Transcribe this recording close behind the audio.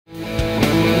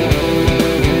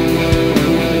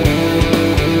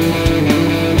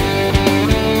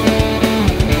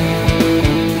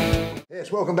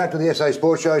welcome back to the SA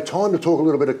Sports Show. Time to talk a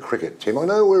little bit of cricket, Tim. I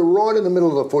know we're right in the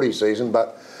middle of the footy season,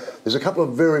 but there's a couple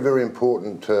of very, very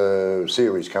important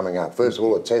series coming up. First of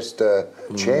all, a Test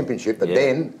Championship, but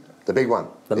then the big one.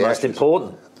 The most Ashes.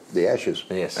 Important. The Ashes,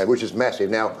 yes, which is massive.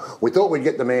 Now, we thought we'd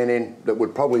get the man in that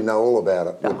would probably know all about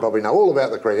it, would probably know all about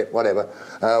the cricket, whatever.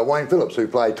 Wayne Phillips, who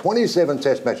played 27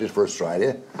 Test matches for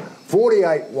Australia,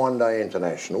 48 one-day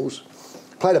internationals,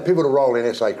 played a pivotal role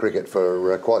in SA cricket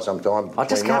for quite some time. I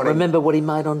just can't remember what he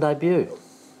made on debut.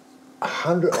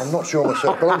 100, I'm not sure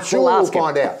myself, but I'm sure we'll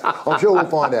find out. I'm sure we'll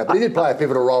find out. But he did play a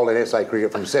pivotal role in SA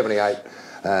cricket from 78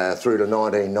 through to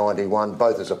 1991,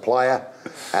 both as a player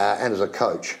and as a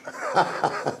coach.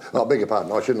 I beg your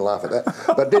pardon, I shouldn't laugh at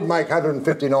that. But did make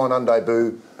 159 on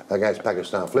debut against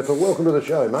Pakistan. Flipper, welcome to the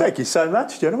show, mate. Thank you so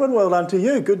much, gentlemen. Well done to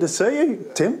you. Good to see you,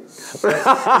 Tim.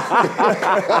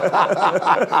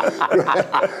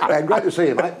 And great to see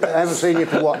you, mate. I haven't seen you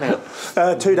for what now?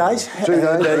 2 days. 2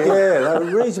 days? Yeah, they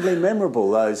were reasonably memorable,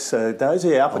 those days.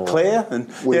 Yeah, up at Clare. And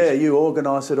yeah, you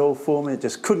organised it all for me. It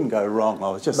just couldn't go wrong. I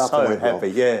was just so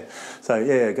happy. Yeah. So,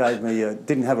 yeah, it gave me,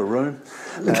 didn't have a room.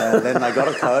 Then they got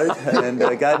a code and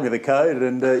gave me the code.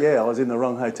 And, yeah, I was in the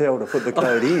wrong hotel to put the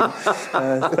code in.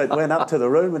 But went up to the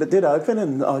room and it did open,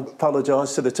 and I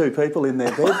apologise to the two people in their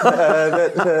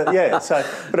bed. Yeah, so,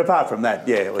 but apart from that,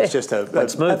 yeah, it was just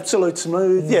absolute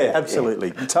smooth. Yeah, absolutely.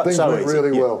 Things went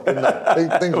really well, didn't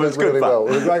they? Things went really well.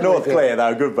 It was a great North weekend. Clare,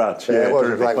 though, good bunch. Yeah, it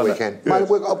was a great weekend. Mate,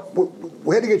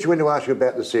 we had to get you in to ask you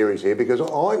about the series here because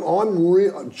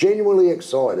I'm genuinely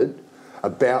excited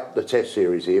about the Test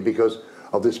series here because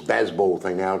of this Bazball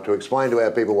thing. Now, to explain to our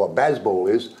people what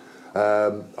Bazball is,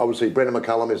 obviously, Brendan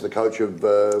McCullum is the coach of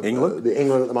England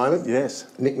at the moment. Yes.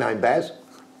 Nicknamed Baz.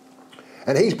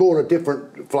 And he's brought a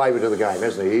different flavour to the game,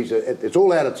 hasn't he? It's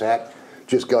all out attack,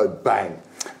 just go bang.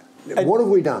 What have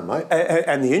we done, mate?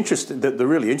 And the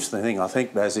really interesting thing, I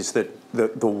think, Baz, is that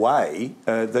the way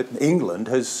that England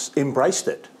has embraced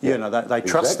it. You know, they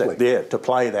trust it, to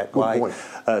play that way.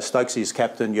 Stokesy is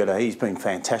captain, you know, he's been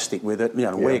fantastic with it. You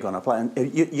know, we're going to play.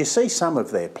 And you see some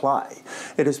of their play.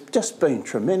 It has just been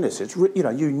tremendous. It's, you know,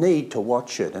 you need to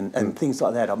watch it and things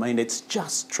like that. I mean, it's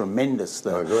just tremendous,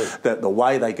 the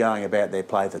way they're going about their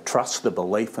play, the trust, the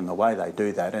belief and the way they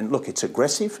do that. And look, it's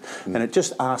aggressive and it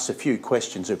just asks a few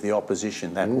questions of the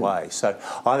opposition that way. So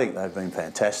I think they've been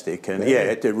fantastic. And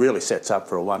it really sets up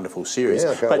for a wonderful series.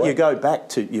 But you go back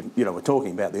to, you know, we're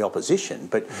talking about the opposition,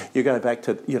 but you go back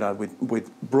to, you know, with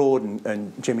Broad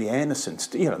and Jimmy Anderson,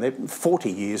 you know, they're 40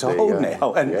 years old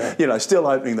now and, you know, still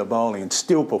opening the bowling and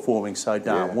still performing so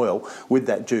darn well with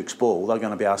that Duke's ball. They're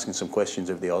going to be asking some questions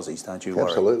of the Aussies, don't you worry.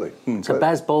 Absolutely. So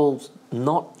Bazball's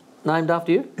not named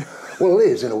after you? Well, it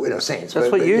is in a sense.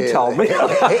 That's what you told me.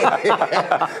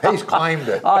 He's claimed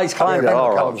it. Oh, he's claimed it.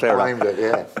 All right, fair claimed it,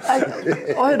 yeah.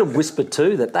 I heard a whisper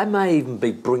too that they may even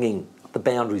be bringing the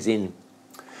boundaries in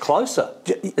closer.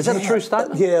 Is that a true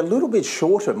statement? Yeah, a little bit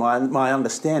shorter, my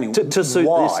understanding. To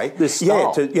suit this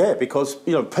style? Yeah, because,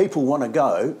 you know, people want to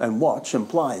go and watch and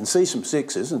play and see some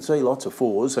sixes and see lots of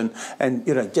fours and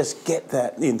you know, just get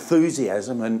that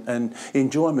enthusiasm and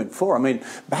enjoyment for it. I mean,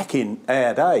 back in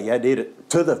our day, you did it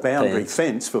to the boundary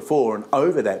fence for four and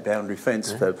over that boundary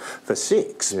fence for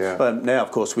six. Now,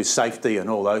 of course, with safety and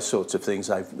all those sorts of things,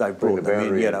 they've brought them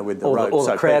in, you know, with the road. Or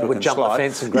the crowd would jump the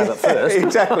fence and grab it first.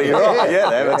 Exactly, right. Yeah,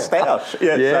 they have a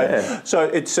stoush. So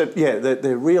it's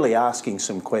they're really asking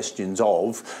some questions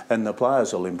of, and the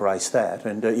players will embrace that.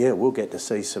 And we'll get to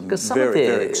see some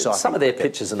very exciting. Some of their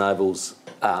pitches and ovals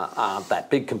aren't that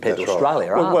big compared to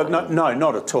Australia, are they? No,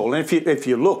 not at all. And if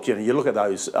you look, you know, you look at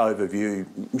those overview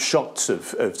shots of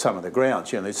some of the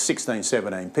grounds. You know, there's 16,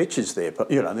 17 pitches there,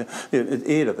 but you know, the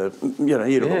ear to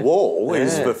the wall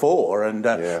is for four, and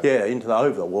into the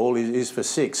over the wall is for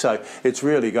six. So it's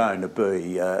really going to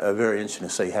be very interesting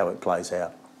to see how it plays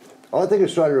out. I think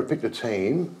Australia have picked a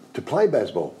team to play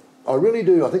Bazball. I really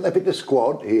do. I think they picked a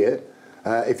squad here.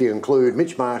 If you include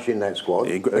Mitch Marsh in that squad,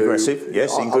 aggressive,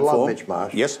 yes, in good form. I love Mitch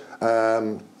Marsh. Yes.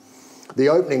 The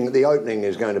opening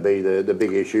is going to be the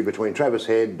big issue between Travis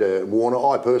Head, Warner.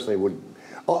 I personally would.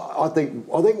 I think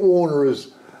Warner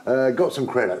has got some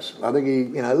credits. I think he,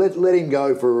 you know, let him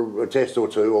go for a test or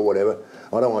two or whatever.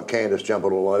 I don't want Candace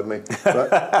jumping all over me,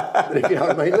 but you know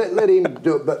what I mean. Let him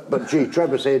do it. But gee,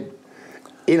 Travis Head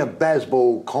in a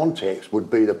Bazball context would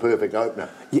be the perfect opener.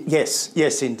 Yes,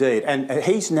 yes, indeed. And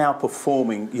he's now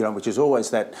performing, which is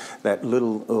always that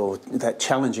little, or that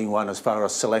challenging one as far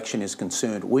as selection is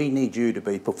concerned. We need you to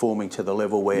be performing to the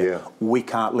level where we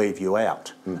can't leave you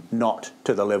out, not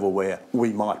to the level where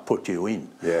we might put you in.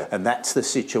 Yeah. And that's the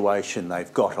situation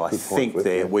they've got, I think,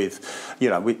 there with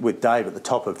Dave at the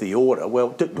top of the order. Well,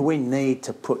 do we need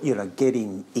to get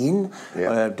him in?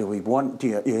 Yeah. Do we want?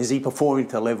 Is he performing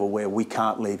to a level where we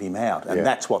can't leave him out? And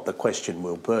that's what the question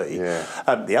will be. Yeah.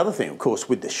 The other thing, of course,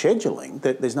 with the scheduling,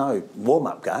 that there's no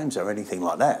warm-up games or anything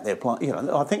like that. They're playing.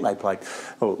 I think they played.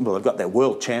 Well, they've got their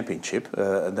World Championship.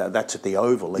 That's at the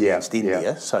Oval against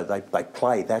India, so they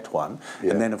play that one,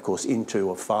 and then of course into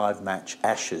a 5-match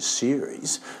Ashes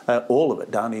series. All of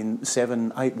it done in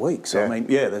 7-8 weeks. Yeah. I mean,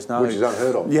 there's no. Which is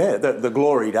unheard of. Yeah, the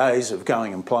glory days of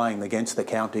going and playing against the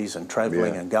counties and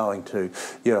travelling and going to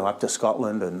up to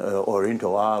Scotland and or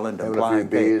into Ireland and playing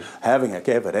there.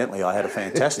 Evidently, I had a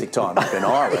fantastic time up in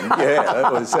Ireland. Yeah,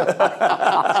 it was. They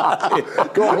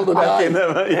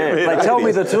tell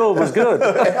me the tour was good.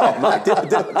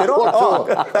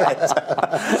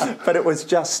 But it was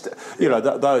just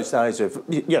those days of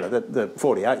the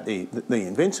 48, the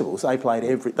Invincibles. They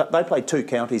played 2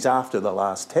 counties after the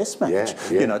last Test match.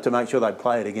 To make sure they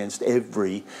played against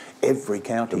every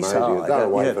county side. They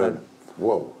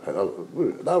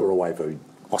were away for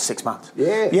 6 months.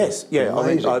 Yeah. Yes. Yeah.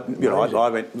 Amazing. I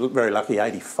went very lucky.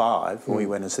 85. We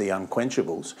went as the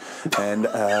Unquenchables, and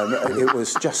it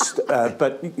was just.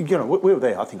 But we were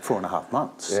there. I think 4.5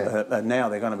 months. And now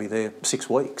they're going to be there 6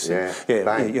 weeks. Yeah.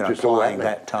 Bang. Just playing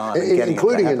that time, and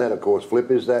including in that, of course,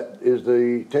 Flip is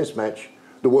the Test match.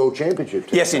 The World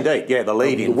Championship. Yes, indeed. Yeah, the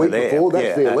lead-in for there. Before,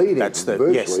 that's their lead-in. That's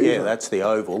that's the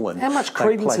Oval. And how much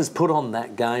credence is put on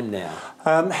that game now?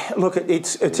 Look,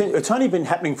 it's only been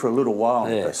happening for a little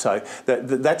while, so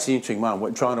that's the interesting one.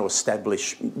 We're trying to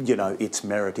establish, its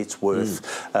merit, its worth,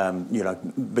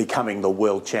 becoming the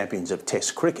world champions of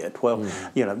Test cricket. Well,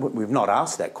 we've not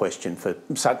asked that question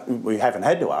we haven't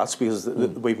had to ask because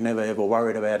we've never ever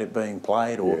worried about it being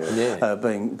played or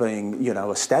being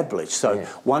established. So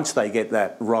once they get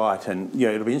that right, and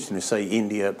it'll be interesting to see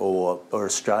India or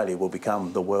Australia will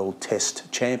become the world Test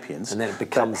champions, and then it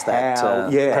becomes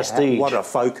prestige. What a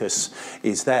focus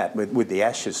is that with the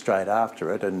Ashes straight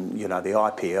after it, and the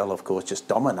IPL, of course, just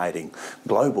dominating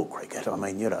global cricket. I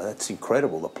mean, that's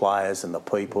incredible. The players and the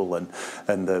people and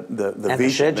the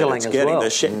vision the scheduling that it's getting. well. The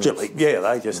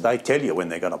scheduling, they tell you when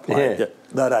they're going to play.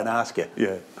 They don't ask you.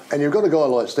 Yeah. And you've got a guy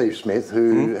like Steve Smith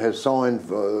who has signed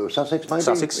for Sussex, maybe?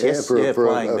 Sussex, yes. For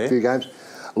a few games.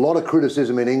 A lot of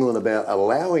criticism in England about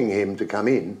allowing him to come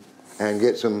in and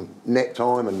get some neck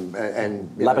time and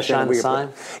Labuschagne the same.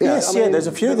 Yes, there's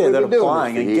a few there that are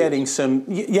playing and getting some,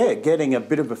 getting a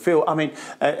bit of a feel. I mean,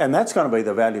 and that's going to be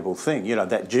the valuable thing.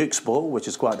 That Duke's ball, which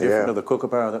is quite different to the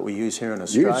kookaburra that we use here in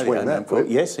Australia. You swing that,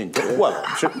 yes, indeed. Well,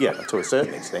 to a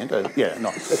certain extent.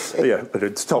 But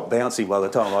it stopped bouncing by the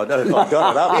time I got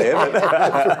it up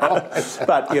there.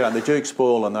 But the Duke's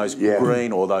ball and those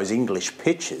green or those English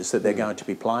pitches that they're going to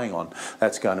be playing on,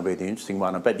 that's going to be the interesting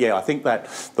one. But I think that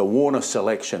the Warner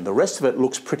selection, the rest of it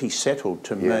looks pretty settled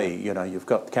to me. You've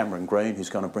got Cameron Green, who's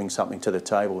going to bring something to the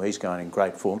table. He's going in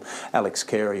great form. Alex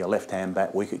Carey, a left-hand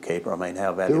bat wicketkeeper. I mean,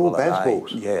 how valuable are they?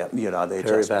 Yeah, they're very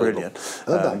just valuable.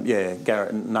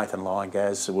 Brilliant. Nathan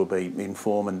Lyngaz will be in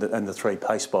form, and the 3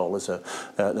 pace bowlers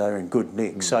they're in good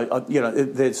nick. So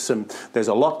there's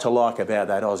a lot to like about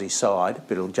that Aussie side,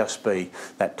 but it'll just be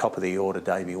that top of the order,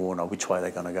 Davey Warner, which way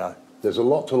they're going to go. There's a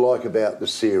lot to like about the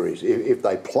series. If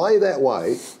they play that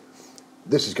way,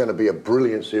 this is going to be a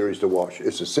brilliant series to watch.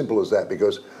 It's as simple as that,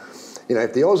 because,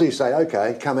 if the Aussies say,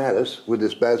 OK, come at us with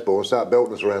this baseball and start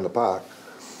belting us around the park,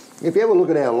 if you ever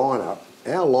look at our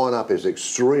lineup is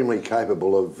extremely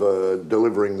capable of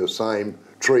delivering the same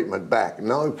treatment back.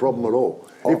 No problem at all.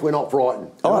 If we're not frightened.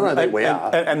 I don't think we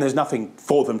are. And there's nothing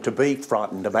for them to be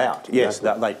frightened about. Yes,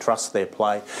 they trust their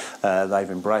play. They've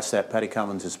embraced that. Paddy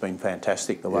Cummins has been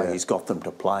fantastic, the way he's got them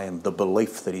to play and the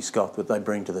belief that he's got that they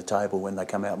bring to the table when they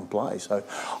come out and play. So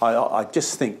I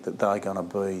just think that they're going to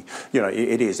be,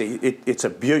 it's a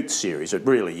beaut series. It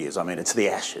really is. I mean, it's the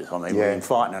Ashes. I mean, we've been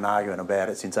fighting and arguing about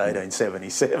it since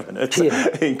 1877. It's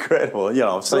incredible.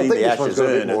 I've seen the Ashes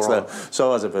earn. It's the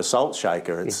size of a salt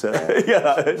shaker. It's,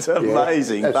 it's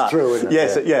amazing. That's true, isn't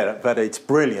it? Yes, but it's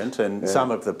brilliant, and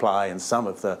some of the play and some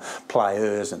of the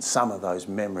players and some of those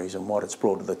memories and what it's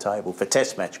brought to the table for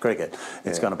Test match cricket,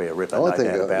 it's going to be a ripper, no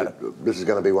doubt about it. This is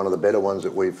going to be one of the better ones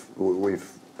that we've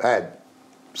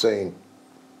seen.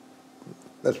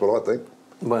 That's what I think.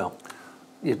 Well,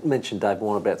 you mentioned Dave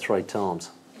Warner about 3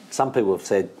 times. Some people have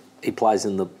said he plays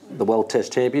in the World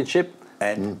Test Championship.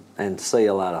 And see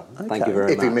you later. Thank you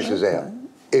very much. If he misses out.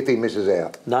 If he misses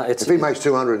out. No, if he makes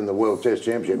 200 in the World Test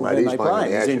Championship, mate, he's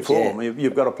playing. He's in form. Yeah.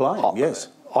 You've got to play him, yes.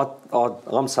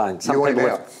 I'm saying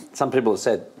some people have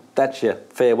said, that's your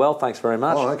farewell, thanks very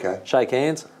much. Oh, okay. Shake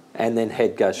hands, and then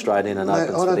head goes straight in and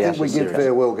opens for the Ashes. I don't think we give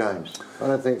farewell games. I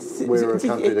don't think we're a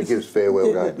country that gives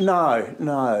farewell games. No.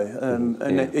 And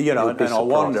I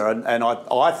wonder, and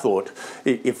I thought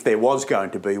if there was going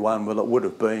to be one, well, it would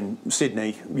have been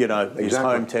Sydney, his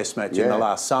home Test match in the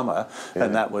last summer,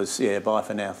 and that was, bye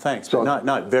for now, thanks. But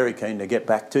no, very keen to get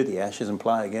back to the Ashes and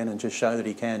play again and just show that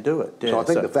he can do it. So I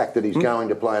think the fact that he's going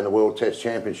to play in the World Test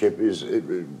Championship is,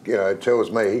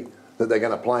 tells me that they're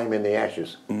going to play him in the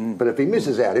Ashes. But if he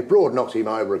misses out, if Broad knocks him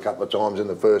over a couple of times in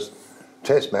the first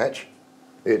Test match,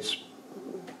 it's...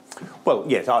 Well,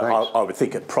 yes, I would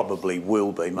think it probably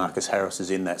will be. Marcus Harris is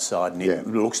in that side and he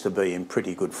looks to be in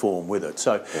pretty good form with it.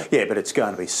 So, but it's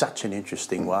going to be such an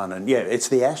interesting one. And, it's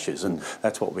the Ashes and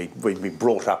that's what we've been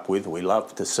brought up with. We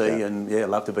love to see and,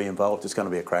 love to be involved. It's going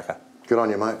to be a cracker. Good on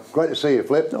you, mate. Great to see you,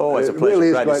 Flip. Always a pleasure.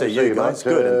 Really great to see you guys.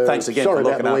 Good, and thanks again for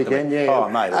looking after weekend, me. Oh,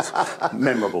 mate, it's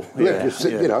memorable.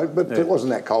 But it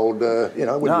wasn't that cold, with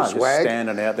the swag. Just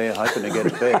standing out there hoping to get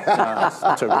it back.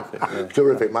 It's terrific. Yeah.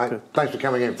 Terrific, mate. Thanks for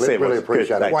coming in, Flip. Really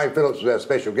appreciate it. Wayne Phillips was our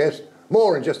special guest.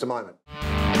 More in just a moment.